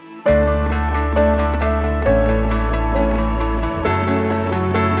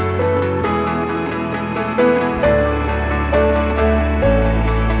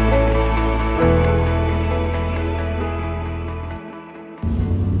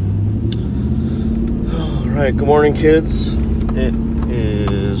Alright, good morning, kids. It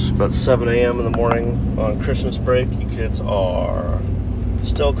is about 7 a.m. in the morning on Christmas break. You kids are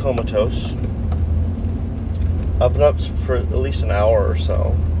still comatose. I've been up for at least an hour or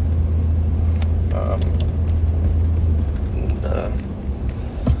so.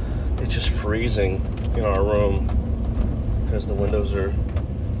 It's just freezing in our room because the windows are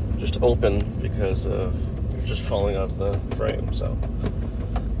just open because of just falling out of the frame. So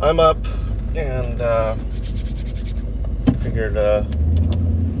I'm up and figured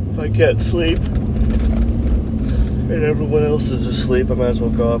if I can't sleep and everyone else is asleep, I might as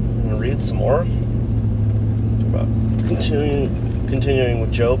well go up and read some more about continuing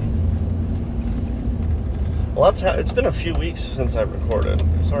with Job. Well, it's been a few weeks since I recorded.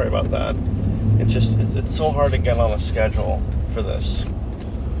 Sorry about that. It's so hard to get on a schedule for this.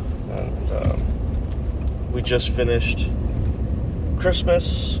 And we just finished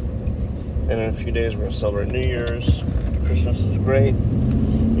Christmas, and in a few days we're going to celebrate New Year's. Christmas is great.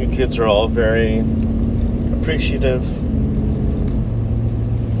 You kids are all very appreciative.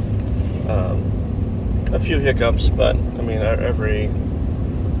 A few hiccups, but I mean,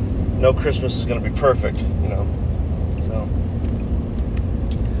 no Christmas is going to be perfect, you know. So,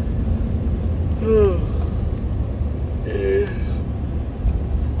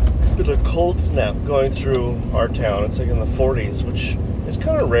 it's been a cold snap going through our town. It's like in the 40s, which is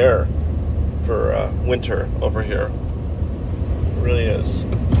kind of rare for winter over here. It really is.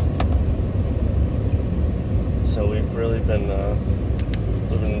 So we've really been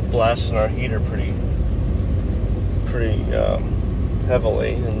blasting our heater pretty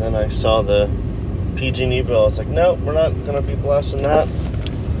heavily, and then I saw the PG&E bill. It's like, no, we're not going to be blasting that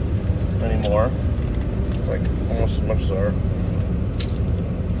anymore. It's like almost as much as our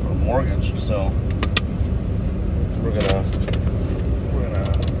mortgage, so we're gonna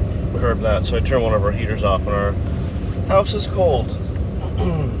curb that. So I turned one of our heaters off, and our house is cold.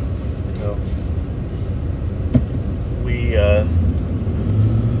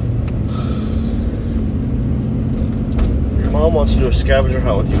 Your mom wants to do a scavenger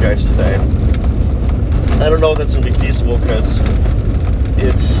hunt with you guys today. I don't know if that's gonna be feasible because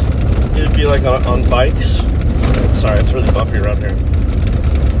it'd be like on bikes. Sorry, it's really bumpy around here.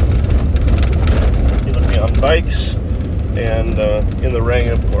 It would be on bikes and in the rain,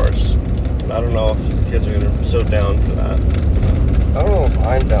 of course. And I don't know if the kids are gonna be so down for that. I don't know if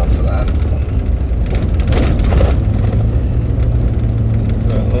I'm down for that.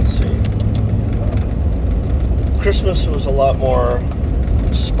 Let's see. Christmas was a lot more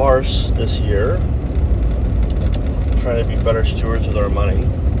sparse this year. Trying to be better stewards with our money.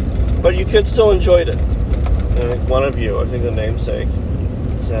 But you kids still enjoyed it. And I think one of you, I think the namesake,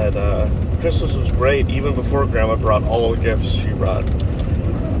 said Christmas was great even before Grandma brought all the gifts she brought.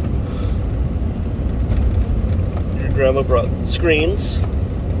 Your grandma brought screens.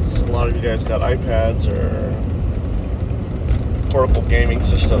 So a lot of you guys got iPads or portable gaming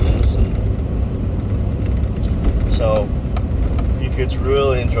systems, and so you kids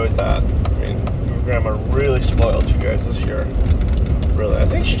really enjoyed that. I mean, your grandma really spoiled you guys this year. Really, I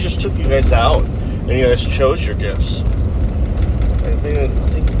think she just took you guys out and you guys chose your gifts. I think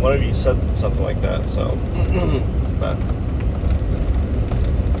one of you said something like that. So, but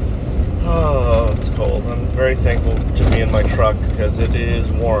oh, it's cold. I'm very thankful to be in my truck because it is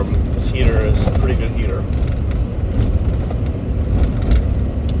warm. This heater is a pretty good heater.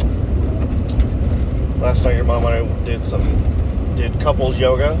 Last night your mom and I did couples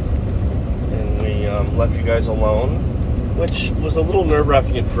yoga, and we left you guys alone, which was a little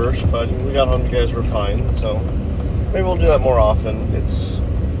nerve-wracking at first, but when we got home, you guys were fine. So maybe we'll do that more often. It's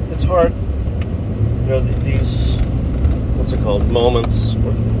hard, you know, these, what's it called, moments,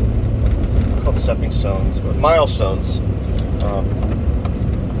 called stepping stones, but milestones.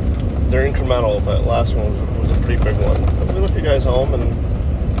 They're incremental, but last one was a pretty big one. But we left you guys home, and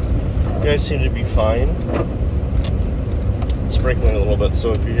you guys seem to be fine. It's sprinkling a little bit,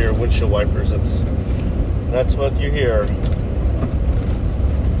 so if you hear windshield wipers, that's what you hear.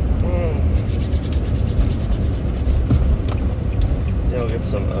 Yeah, we'll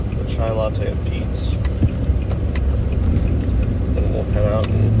get a chai latte at Pete's. Then we'll head out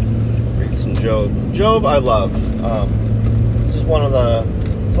and read some Job. Job, I love. This is one of the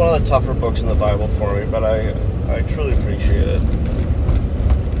tougher books in the Bible for me, but I truly appreciate it.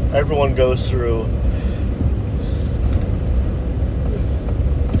 Everybody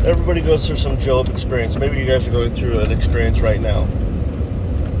goes through some Job experience. Maybe you guys are going through an experience right now.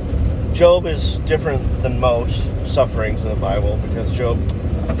 Job is different than most sufferings in the Bible because Job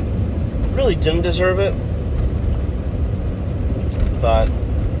really didn't deserve it. But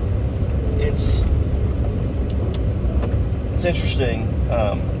it's interesting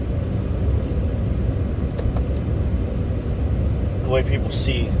the way people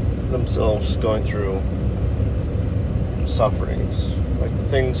see themselves going through sufferings. Like the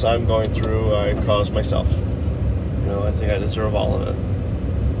things I'm going through, I caused myself. You know, I think I deserve all of it.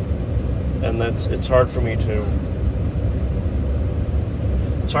 And it's hard for me to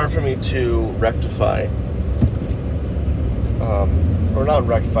rectify, or not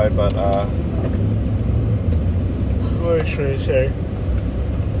rectify, but what should I say?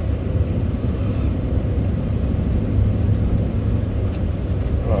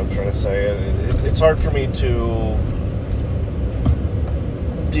 What I'm trying to say, it's hard for me to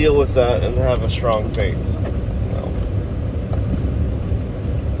deal with that and have a strong faith. You know,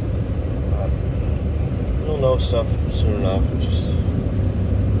 you'll know stuff soon enough.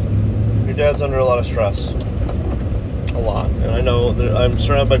 Your dad's under a lot of stress, a lot, and I know that I'm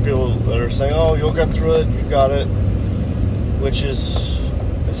surrounded by people that are saying, "Oh, you'll get through it. You got it," which is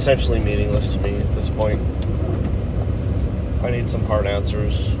essentially meaningless to me at this point. I need some hard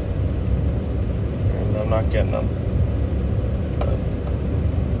answers, and I'm not getting them.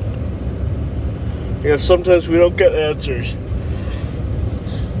 Yeah, sometimes we don't get answers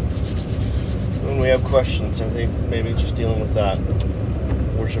when we have questions. I think maybe just dealing with that,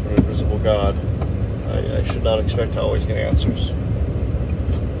 worship an invisible God. I should not expect to always get answers.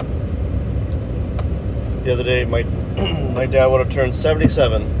 The other day, my dad would have turned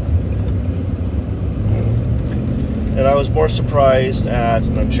 77. And I was more surprised at,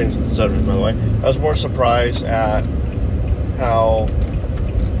 and I'm changing the subject by the way, I was more surprised at how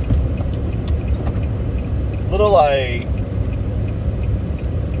little I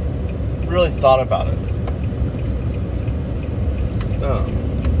really thought about it.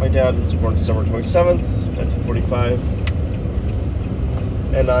 My dad was born December 27th, 1945,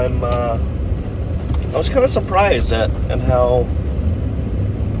 and I was kind of surprised at how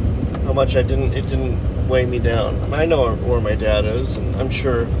much it didn't weigh me down. I mean, I know where my dad is, and I'm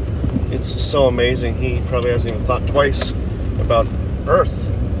sure it's so amazing. He probably hasn't even thought twice about Earth,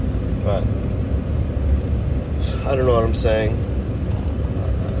 but I don't know what I'm saying.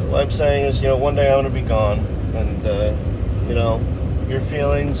 What I'm saying is, one day I'm going to be gone, and your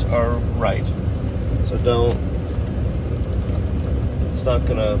feelings are right. So it's not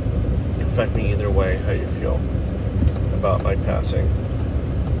going to affect me either way how you feel about my passing.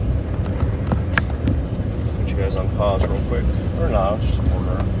 Put you guys on pause real quick. Or not, just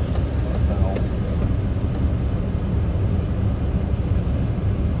order. What the hell?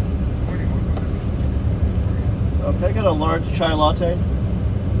 Can I get a large chai latte?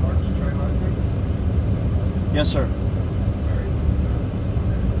 Large chai latte? Yes, sir.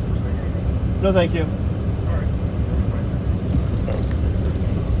 No, thank you. Alright.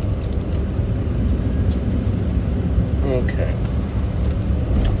 Okay.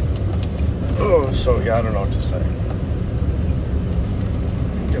 Oh, so yeah, I don't know what to say.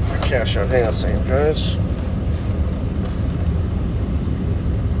 Get my cash out. Hang on a second, guys.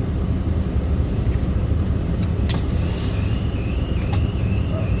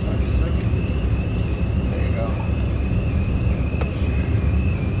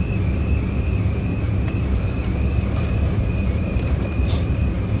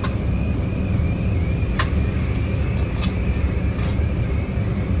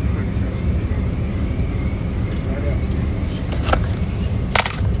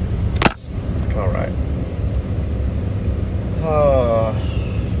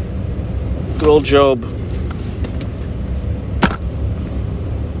 Good old Job.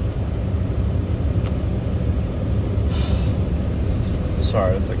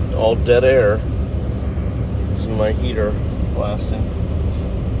 Sorry, it's like all dead air. This is my heater blasting.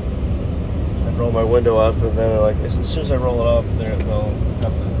 I roll my window up, and then as soon as I roll it up, they'll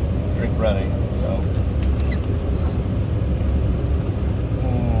have the drink ready. So.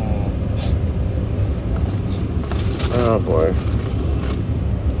 Oh boy.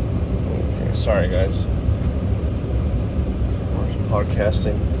 Sorry, guys.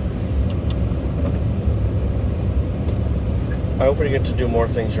 Podcasting. I hope we get to do more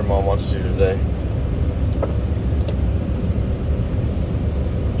things your mom wants to do today.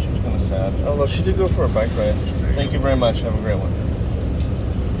 She was kind of sad. Although she did go for a bike ride. Thank you very much. Have a great one.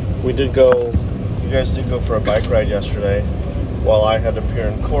 You guys did go for a bike ride yesterday while I had to appear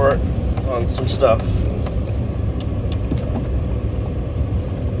in court on some stuff.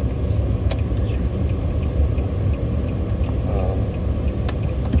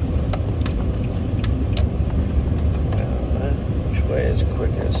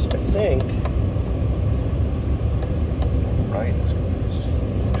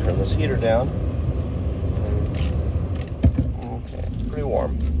 Heater down. pretty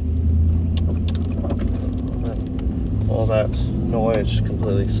warm. All that noise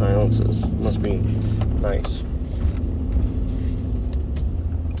completely silences. Must be nice.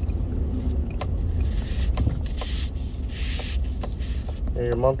 Yeah,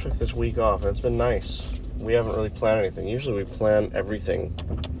 your mom took this week off, and it's been nice. We haven't really planned anything. Usually we plan everything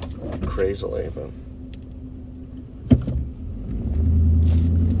crazily, but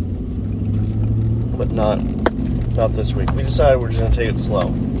not this week. We decided we're just going to take it slow.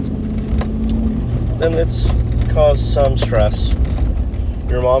 And it's caused some stress.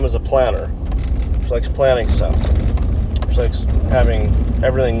 Your mom is a planner. She likes planning stuff. She likes having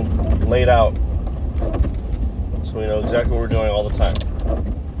everything laid out so we know exactly what we're doing all the time.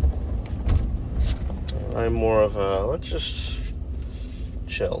 I'm more of a, let's just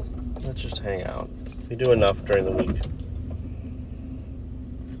chill. Let's just hang out. We do enough during the week.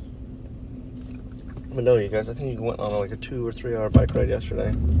 But no, you guys, I think you went on like a 2 or 3 hour bike ride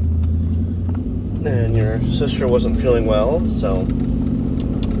yesterday. And your sister wasn't feeling well, so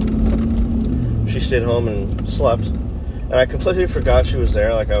she stayed home and slept. And I completely forgot she was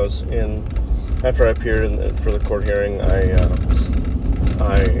there. Like I was in, after I appeared for the court hearing, I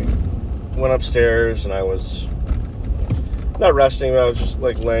went upstairs and I was not resting, but I was just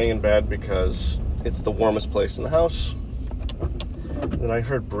like laying in bed because it's the warmest place in the house. And then I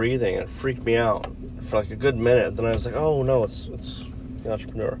heard breathing and it freaked me out for like a good minute. Then I was like, oh no, it's the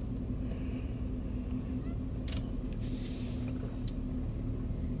entrepreneur.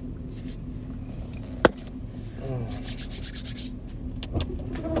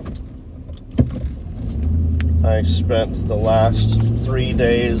 I spent the last 3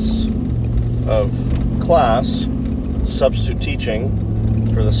 days of class substitute teaching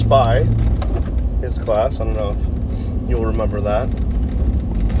for the SPY, his class. I don't know if you'll remember that.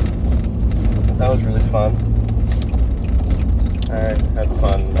 But that was really fun. I had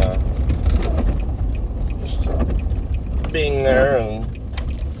fun just being there and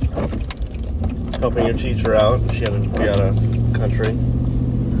helping your teacher out. She had to be out of country.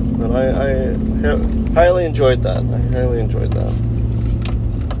 But I highly enjoyed that.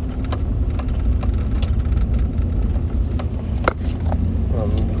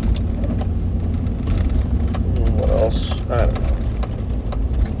 What else? I don't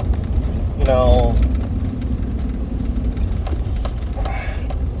know.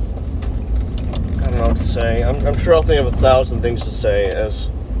 I don't know what to say. I'm sure I'll think of 1,000 things to say as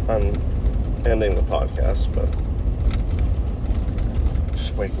I'm ending the podcast, but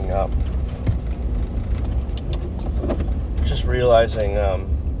just waking up. Just realizing I'm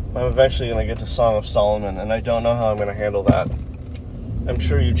eventually going to get to Song of Solomon, and I don't know how I'm going to handle that. I'm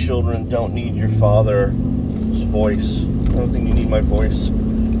sure you children don't need your father's voice. I don't think you need my voice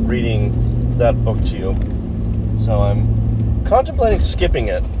reading that book to you. So I'm contemplating skipping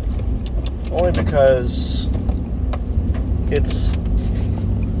it, only because it's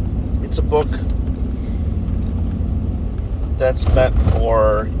a book that's meant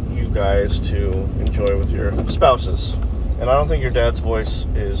for you guys to enjoy with your spouses. And I don't think your dad's voice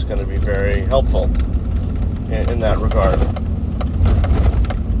is going to be very helpful in that regard.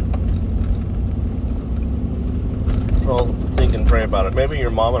 Well, think and pray about it. Maybe your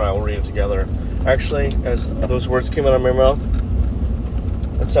mom and I will read it together. Actually, as those words came out of my mouth,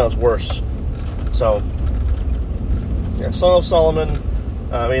 that sounds worse. So, yeah, Song of Solomon.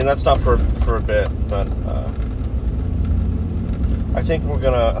 I mean, that's not for a bit, but I think I'm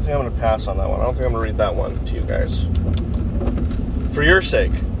gonna pass on that one. I don't think I'm gonna read that one to you guys. For your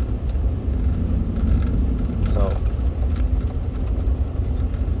sake. So,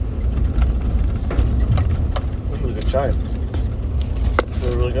 that's a really good chime.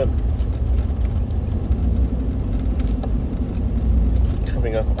 Really, really good.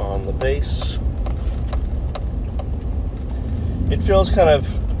 Coming up on the bass. It feels kind of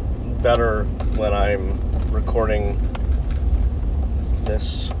better when I'm recording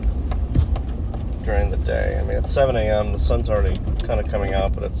this during the day. I mean, it's 7 a.m. The sun's already kind of coming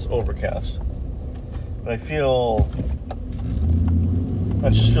out, but it's overcast. But I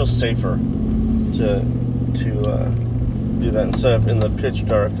just feel safer to do that instead of in the pitch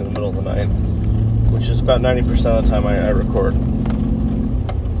dark in the middle of the night, which is about 90% of the time I record.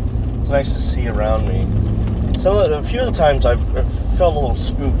 It's nice to see around me. A few of the times I've felt a little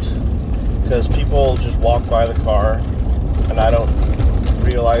spooked because people just walk by the car and I don't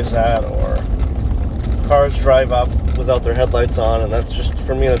realize that, or cars drive up without their headlights on, and that's just,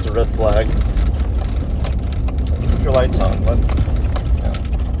 for me, that's a red flag. Keep your lights on, but yeah.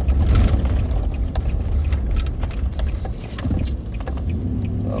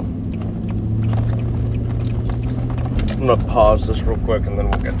 Well, I'm going to pause this real quick and then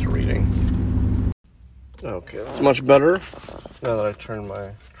we'll get to reading. Okay, that's much better now that I turned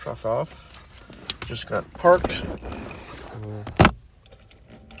my truck off. Just got parked.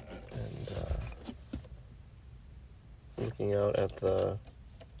 And looking out at the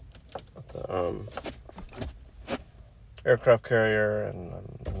aircraft carrier and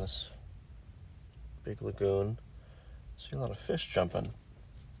this big lagoon. See a lot of fish jumping.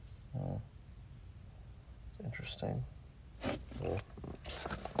 Oh, interesting. Well,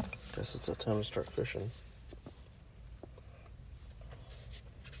 guess it's that time to start fishing.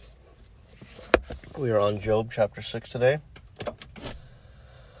 We are on Job chapter 6 today.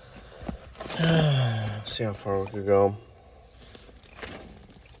 See how far we could go.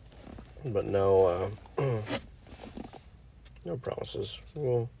 But no promises.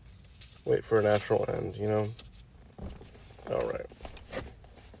 We'll wait for a natural end, you know? All right.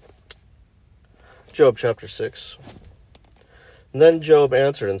 Job chapter 6. Then Job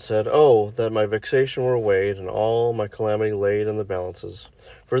answered and said, "Oh, that my vexation were weighed, and all my calamity laid in the balances.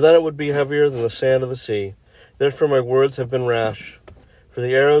 For then it would be heavier than the sand of the sea. Therefore my words have been rash. For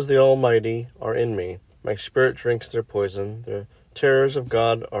the arrows of the Almighty are in me. My spirit drinks their poison. The terrors of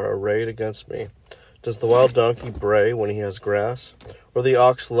God are arrayed against me. Does the wild donkey bray when he has grass, or the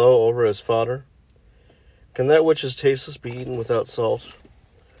ox low over his fodder? Can that which is tasteless be eaten without salt?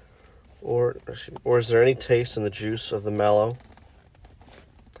 Or is there any taste in the juice of the mallow?"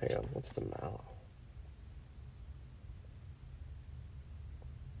 Hang on, what's the mallow?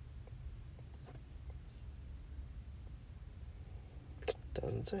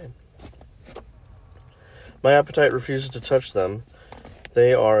 Doesn't say. My appetite refuses to touch them.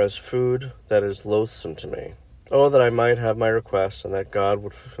 They are as food that is loathsome to me. Oh, that I might have my request, and that God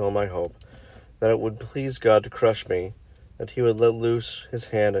would fulfill my hope, that it would please God to crush me, that he would let loose his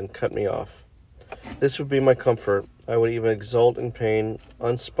hand and cut me off. This would be my comfort. I would even exult in pain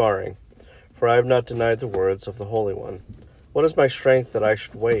unsparing, for I have not denied the words of the Holy One. What is my strength that I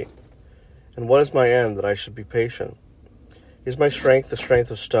should wait? And what is my end that I should be patient? Is my strength the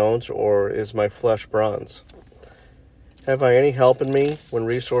strength of stones, or is my flesh bronze? Have I any help in me when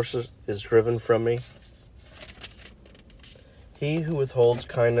resources is driven from me? He who withholds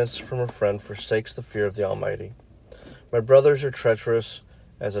kindness from a friend forsakes the fear of the Almighty. My brothers are treacherous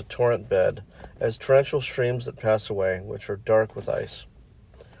as a torrent bed, as torrential streams that pass away, which are dark with ice,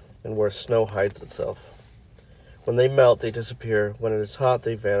 and where snow hides itself. When they melt, they disappear. When it is hot,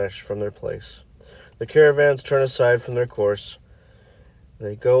 they vanish from their place. The caravans turn aside from their course.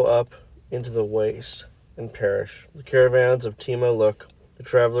 They go up into the waste and perish. The caravans of Tema look. The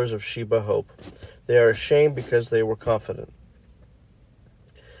travelers of Sheba hope. They are ashamed because they were confident.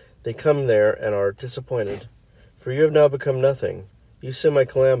 They come there and are disappointed. For you have now become nothing. You see my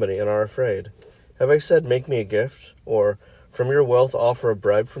calamity and are afraid. Have I said, make me a gift? Or from your wealth offer a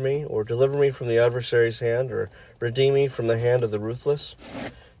bribe for me? Or deliver me from the adversary's hand? Or redeem me from the hand of the ruthless?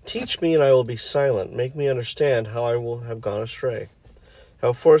 Teach me and I will be silent. Make me understand how I will have gone astray.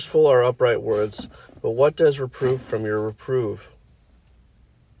 How forceful are upright words, but what does reproof from your reprove?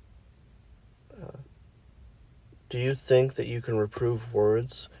 Do you think that you can reprove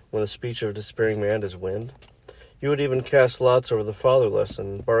words when the speech of a despairing man is wind? You would even cast lots over the fatherless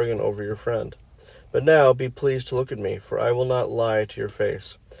and bargain over your friend. But now be pleased to look at me, for I will not lie to your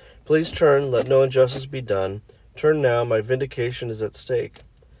face. Please turn, let no injustice be done. Turn now, my vindication is at stake.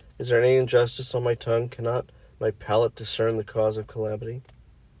 Is there any injustice on my tongue? Cannot my palate discern the cause of calamity?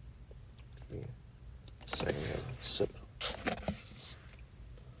 Give me a second here. Sip.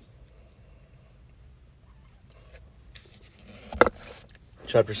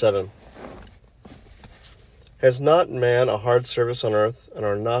 Chapter 7. Has not man a hard service on earth, and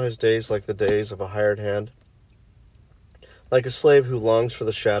are not his days like the days of a hired hand? Like a slave who longs for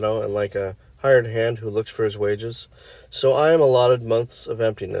the shadow, and like a hired hand who looks for his wages, so I am allotted months of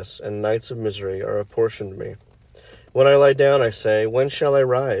emptiness, and nights of misery are apportioned me. When I lie down, I say, when shall I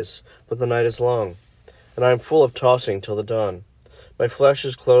rise? But the night is long, and I am full of tossing till the dawn. My flesh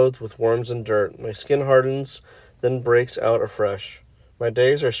is clothed with worms and dirt. My skin hardens, then breaks out afresh. My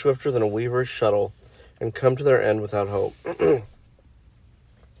days are swifter than a weaver's shuttle, and come to their end without hope.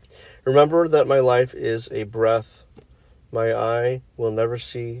 Remember that my life is a breath. My eye will never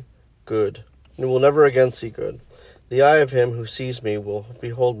see good. It will never again see good. The eye of him who sees me will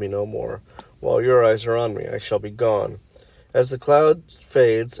behold me no more. While your eyes are on me, I shall be gone. As the cloud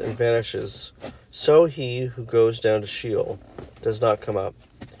fades and vanishes, so he who goes down to Sheol does not come up.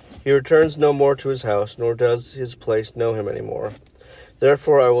 He returns no more to his house, nor does his place know him any more.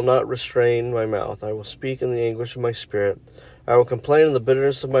 Therefore I will not restrain my mouth. I will speak in the anguish of my spirit. I will complain in the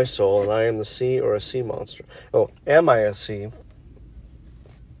bitterness of my soul, and I am the sea or a sea monster. Oh, am I a sea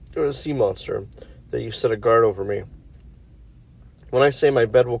or a sea monster that you set a guard over me? When I say my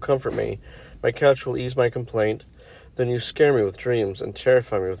bed will comfort me, my couch will ease my complaint, then you scare me with dreams and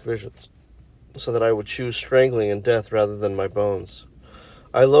terrify me with visions, so that I would choose strangling and death rather than my bones.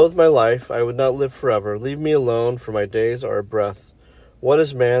 I loathe my life, I would not live forever. Leave me alone, for my days are a breath. What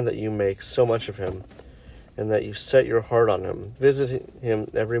is man that you make so much of him, and that you set your heart on him? Visit him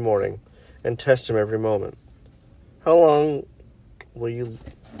every morning, and test him every moment. How long will you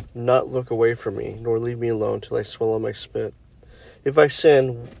not look away from me, nor leave me alone till I swallow my spit? If I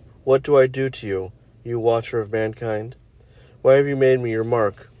sin, what do I do to you, you watcher of mankind? Why have you made me your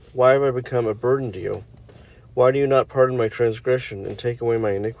mark? Why have I become a burden to you? Why do you not pardon my transgression and take away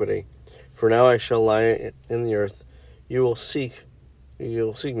my iniquity? For now I shall lie in the earth. You will seek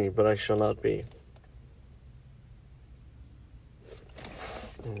me, but I shall not be.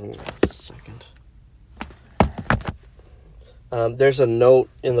 Second. There's a note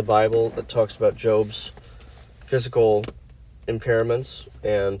in the Bible that talks about Job's physical impairments,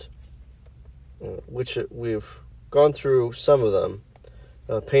 and which we've gone through some of them.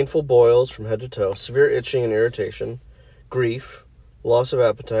 Painful boils from head to toe, severe itching and irritation, grief, loss of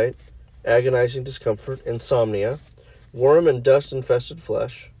appetite, agonizing discomfort, insomnia, worm and dust-infested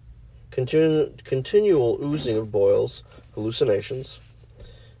flesh, continual oozing of boils, hallucinations.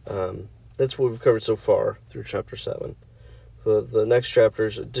 That's what we've covered so far through chapter 7. The next chapter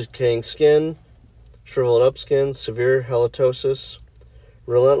is decaying skin, shriveled up skin, severe halitosis,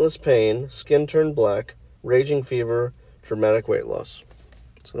 relentless pain, skin turned black, raging fever, dramatic weight loss.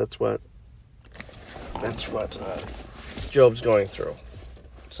 So that's what Job's going through.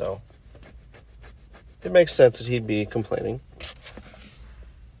 So it makes sense that he'd be complaining.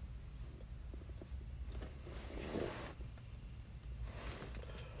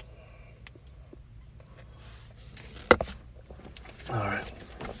 All right.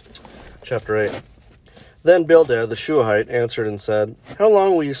 Chapter 8. Then Bildad the Shuhite answered and said, How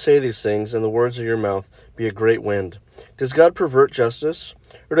long will you say these things, and the words of your mouth be a great wind? Does God pervert justice,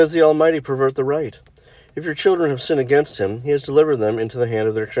 or does the Almighty pervert the right? If your children have sinned against him, he has delivered them into the hand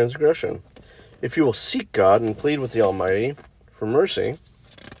of their transgression. If you will seek God and plead with the Almighty for mercy,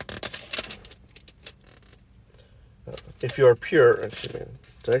 if you are pure,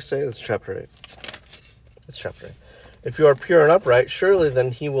 did I say this is chapter 8? It's chapter 8. If you are pure and upright, surely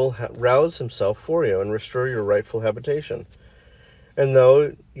then he will rouse himself for you and restore your rightful habitation. And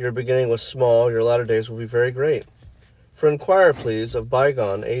though your beginning was small, your latter days will be very great. For inquire, please, of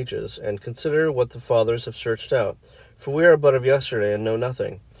bygone ages, and consider what the fathers have searched out. For we are but of yesterday and know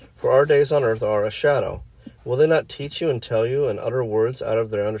nothing. For our days on earth are a shadow. Will they not teach you and tell you and utter words out of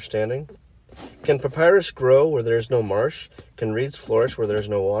their understanding? Can papyrus grow where there is no marsh? Can reeds flourish where there is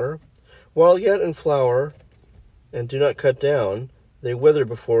no water? While yet in flower, and do not cut down, they wither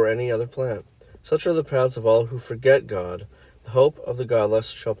before any other plant. Such are the paths of all who forget God. The hope of the godless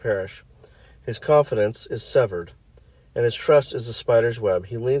shall perish. His confidence is severed, and his trust is the spider's web.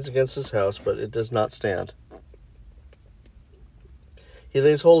 He leans against his house, but it does not stand. He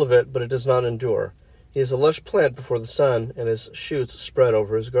lays hold of it, but it does not endure. He is a lush plant before the sun, and his shoots spread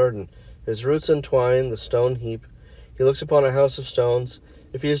over his garden. His roots entwine the stone heap. He looks upon a house of stones.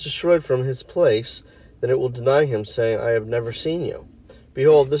 If he is destroyed from his place, then it will deny him, saying, I have never seen you.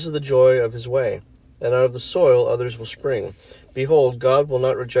 Behold, this is the joy of his way, and out of the soil others will spring. Behold, God will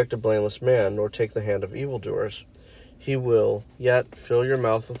not reject a blameless man, nor take the hand of evildoers. He will yet fill your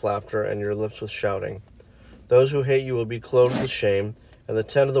mouth with laughter, and your lips with shouting. Those who hate you will be clothed with shame, and the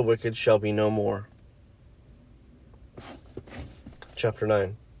tent of the wicked shall be no more. Chapter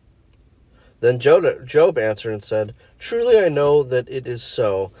 9. Then Job answered and said, Truly I know that it is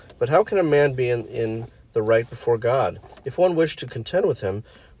so, but how can a man be in the right before God? If one wished to contend with him,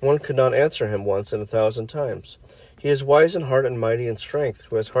 one could not answer him once in 1,000 times. He is wise in heart and mighty in strength,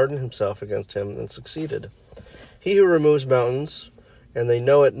 who has hardened himself against him and succeeded. He who removes mountains, and they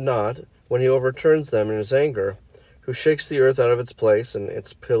know it not, when he overturns them in his anger, who shakes the earth out of its place, and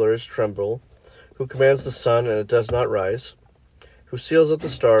its pillars tremble, who commands the sun, and it does not rise, who seals up the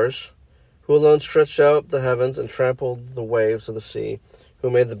stars, who alone stretched out the heavens and trampled the waves of the sea,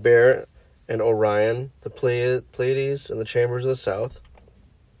 who made the Bear and Orion, the Pleiades and the chambers of the south,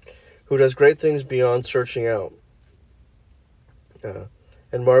 who does great things beyond searching out,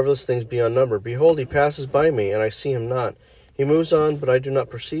 and marvelous things beyond number. Behold, he passes by me, and I see him not. He moves on, but I do not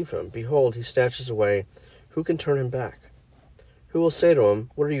perceive him. Behold, he snatches away. Who can turn him back? Who will say to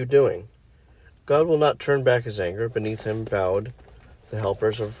him, What are you doing? God will not turn back his anger. Beneath him bowed the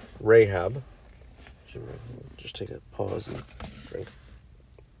helpers of Rahab. just take a pause and drink.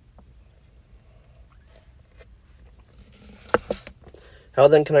 How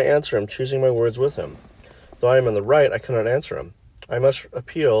then can I answer him, choosing my words with him? Though I am in the right, I cannot answer him. I must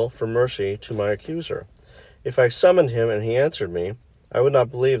appeal for mercy to my accuser. If I summoned him and he answered me, I would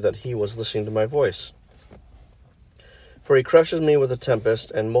not believe that he was listening to my voice. For he crushes me with a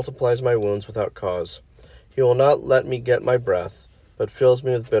tempest and multiplies my wounds without cause. He will not let me get my breath, but fills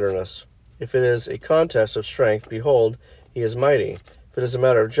me with bitterness. If it is a contest of strength, behold, he is mighty. If it is a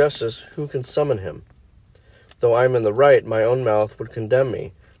matter of justice, who can summon him? Though I am in the right, my own mouth would condemn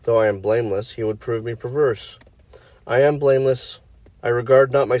me. Though I am blameless, he would prove me perverse. I am blameless. I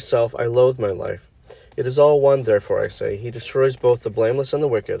regard not myself. I loathe my life. It is all one, therefore, I say. He destroys both the blameless and the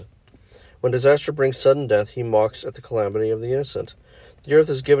wicked. When disaster brings sudden death, he mocks at the calamity of the innocent. The earth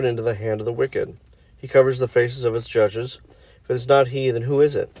is given into the hand of the wicked. He covers the faces of its judges. If it is not he, then who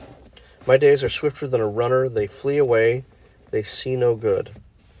is it? My days are swifter than a runner. They flee away. They see no good.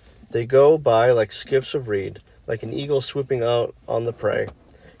 They go by like skiffs of reed, like an eagle swooping out on the prey.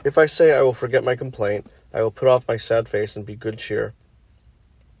 If I say I will forget my complaint, I will put off my sad face and be good cheer.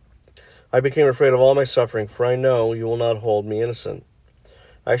 I became afraid of all my suffering, for I know you will not hold me innocent.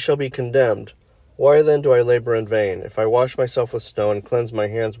 I shall be condemned. Why then do I labor in vain? If I wash myself with snow and cleanse my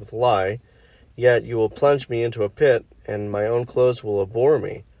hands with lye, yet you will plunge me into a pit, and my own clothes will abhor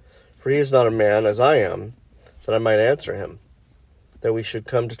me. For he is not a man, as I am, that I might answer him, that we should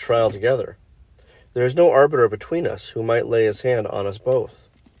come to trial together. There is no arbiter between us, who might lay his hand on us both.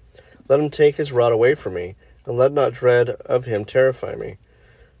 Let him take his rod away from me, and let not dread of him terrify me,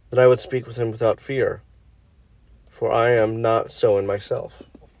 that I would speak with him without fear, for I am not so in myself.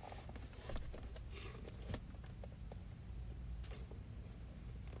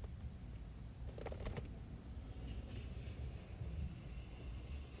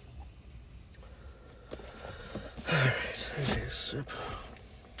 All right, take a sip.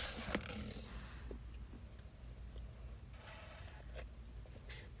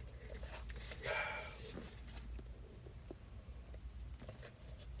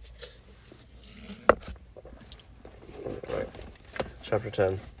 Chapter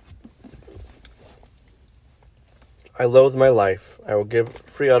 10. I loathe my life. I will give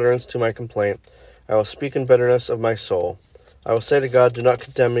free utterance to my complaint. I will speak in bitterness of my soul. I will say to God, do not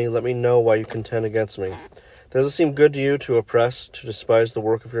condemn me. Let me know why you contend against me. Does it seem good to you to oppress, to despise the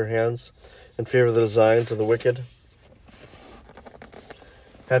work of your hands, in favor of the designs of the wicked?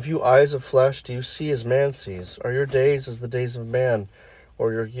 Have you eyes of flesh? Do you see as man sees? Are your days as the days of man,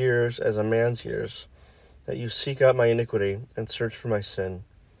 or your years as a man's years? That you seek out my iniquity and search for my sin.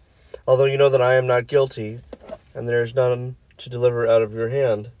 Although you know that I am not guilty, and there is none to deliver out of your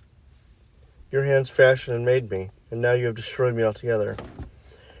hand. Your hands fashioned and made me, and now you have destroyed me altogether.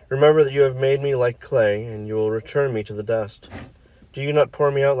 Remember that you have made me like clay, and you will return me to the dust. Do you not pour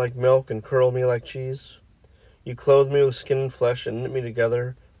me out like milk and curl me like cheese? You clothe me with skin and flesh, and knit me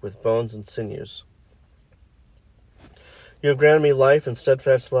together with bones and sinews. You have granted me life and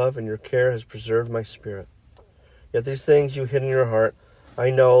steadfast love, and your care has preserved my spirit. Yet these things you hid in your heart. I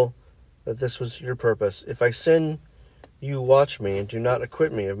know that this was your purpose. If I sin, you watch me, and do not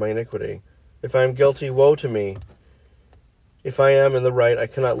acquit me of my iniquity. If I am guilty, woe to me. If I am in the right, I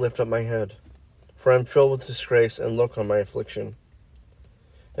cannot lift up my head. For I am filled with disgrace, and look on my affliction.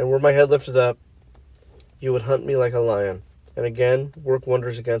 And were my head lifted up, you would hunt me like a lion, and again work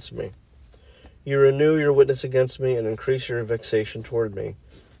wonders against me. You renew your witness against me, and increase your vexation toward me.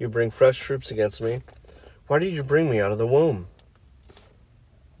 You bring fresh troops against me. Why did you bring me out of the womb?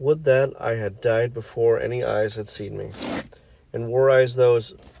 Would that I had died before any eyes had seen me, and were eyes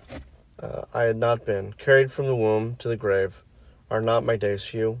those I had not been, carried from the womb to the grave. Are not my days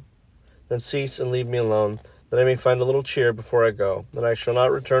few? Then cease and leave me alone, that I may find a little cheer before I go, that I shall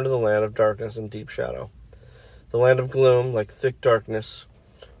not return to the land of darkness and deep shadow. The land of gloom, like thick darkness,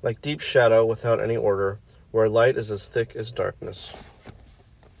 like deep shadow without any order, where light is as thick as darkness.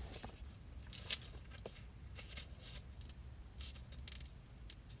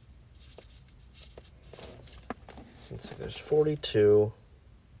 Let's see, there's 42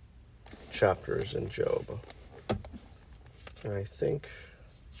 chapters in Job. And I think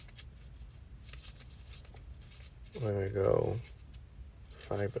I'm going to go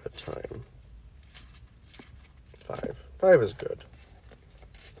 5 at a time. 5 is good.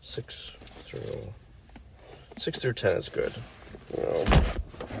 6 through 10 is good. You know,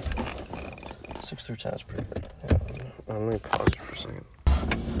 6 through 10 is pretty good. Let me pause it for a second.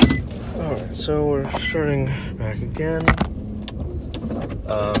 Alright, so we're starting back again.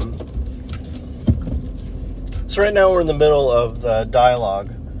 So right now we're in the middle of the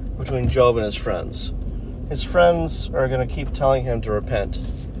dialogue between Job and his friends. his friends are going to keep telling him to repent.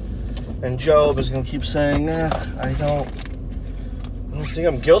 And Job is going to keep saying, I don't think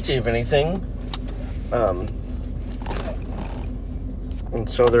I'm guilty of anything. And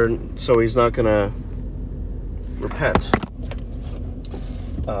so he's not going to repent.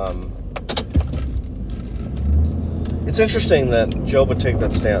 It's interesting that Job would take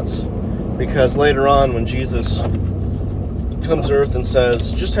that stance, because later on when Jesus comes to earth and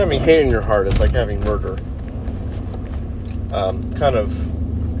says, just having hate in your heart is like having murder, kind of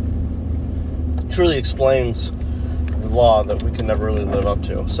truly explains the law that we can never really live up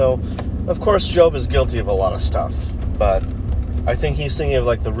to. So, of course, Job is guilty of a lot of stuff, but I think he's thinking of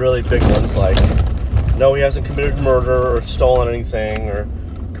like the really big ones, like, no, he hasn't committed murder or stolen anything or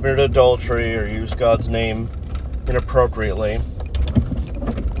committed adultery or used God's name inappropriately.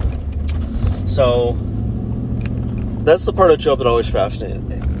 So that's the part of Job that always fascinated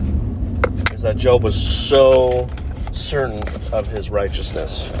me, is that Job was so certain of his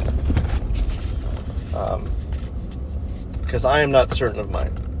righteousness, because I am not certain of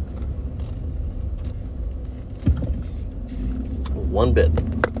mine one bit.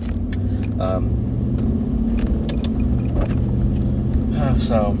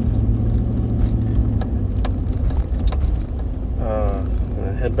 So I'm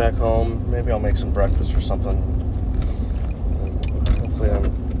gonna head back home. Maybe I'll make some breakfast or something. And hopefully I'll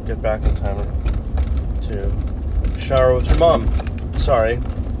get back in time to shower with your mom. Sorry,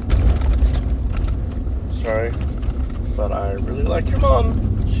 but I really like your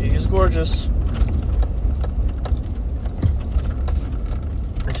mom. She's gorgeous.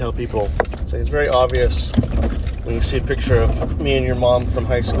 I tell people, it's very obvious when you see a picture of me and your mom from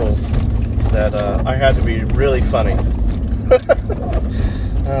high school that I had to be really funny.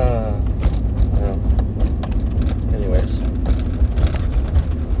 Anyways,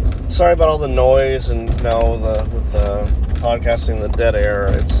 sorry about all the noise and with podcasting, the dead air.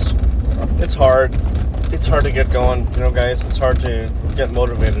 It's hard. It's hard to get going, guys. It's hard to get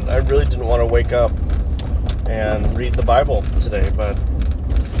motivated. I really didn't want to wake up and read the Bible today, but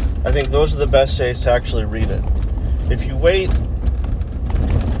I think those are the best days to actually read it. If you wait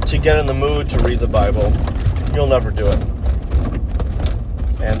to get in the mood to read the Bible, you'll never do it.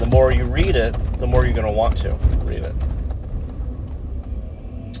 And the more you read it, the more you're going to want to read it.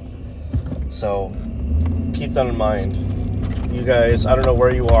 So keep that in mind. You guys, I don't know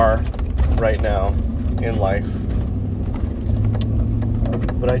where you are right now in life,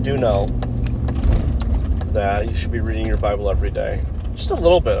 but I do know that you should be reading your Bible every day. Just a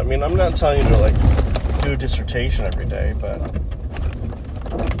little bit. I mean, I'm not telling you to do a dissertation every day, but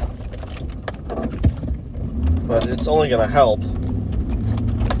it's only going to help.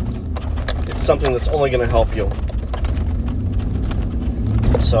 It's something that's only going to help you.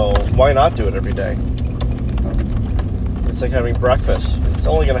 So why not do it every day? It's like having breakfast. It's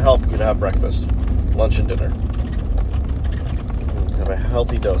only going to help you to have breakfast, lunch, and dinner. Have a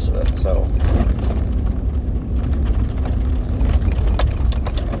healthy dose of it. So,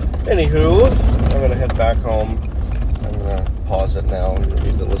 anywho, I'm going to head back home. I'm going to pause it now. You don't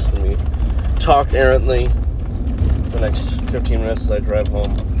need to listen to me talk errantly the next 15 minutes as I drive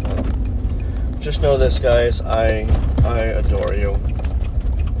home. Just know this, guys. I adore you.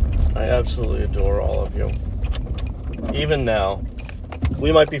 I absolutely adore all of you. Even now.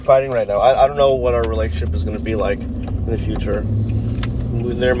 We might be fighting right now. I don't know what our relationship is going to be like in the future.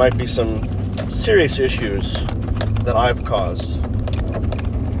 There might be some serious issues that I've caused.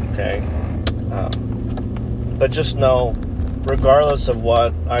 Okay? But just know, regardless of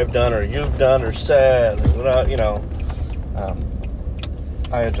what I've done or you've done or said, or whatever,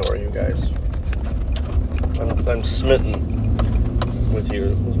 I adore you guys. I'm smitten with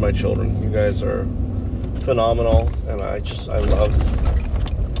you, with my children. You guys are phenomenal, and I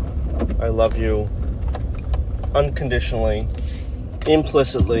love you unconditionally,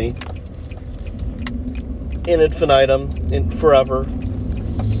 implicitly, in infinitum, forever.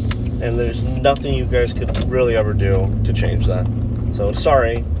 And there's nothing you guys could really ever do to change that. So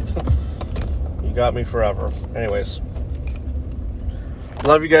sorry, you got me forever. Anyways,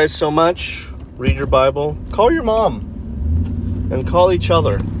 love you guys so much. Read your Bible. Call your mom. And call each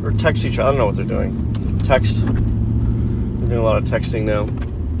other. Or text each other. I don't know what they're doing. Text. We're doing a lot of texting now.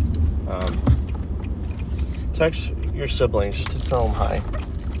 Text your siblings just to tell them hi.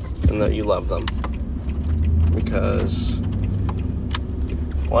 And that you love them. Because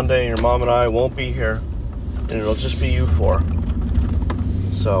one day your mom and I won't be here. And it'll just be you four.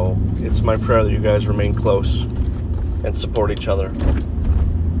 So it's my prayer that you guys remain close and support each other.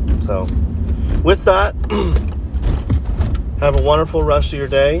 So with that, have a wonderful rest of your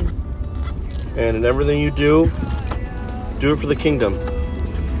day. And in everything you do it for the kingdom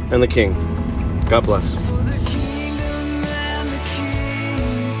and the King. God bless. For the kingdom and the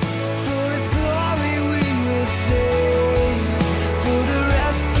King, for His glory we will sing. For the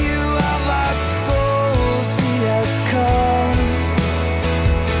rescue of our souls He has come.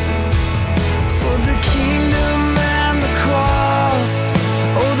 For the kingdom and the cross,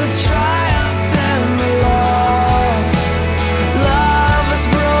 oh the triumph and the loss. Love has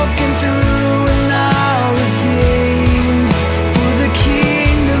broken through and now redeemed. For the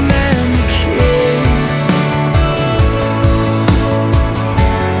kingdom and the King.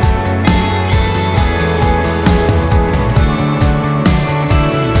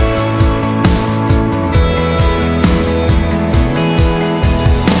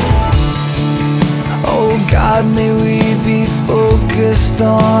 Oh God, may we be focused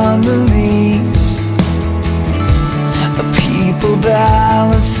on the least. A people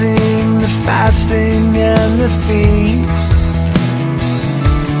balancing the fasting and the feast.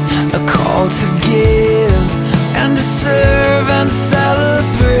 A call to give and to serve and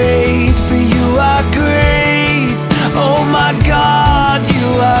celebrate.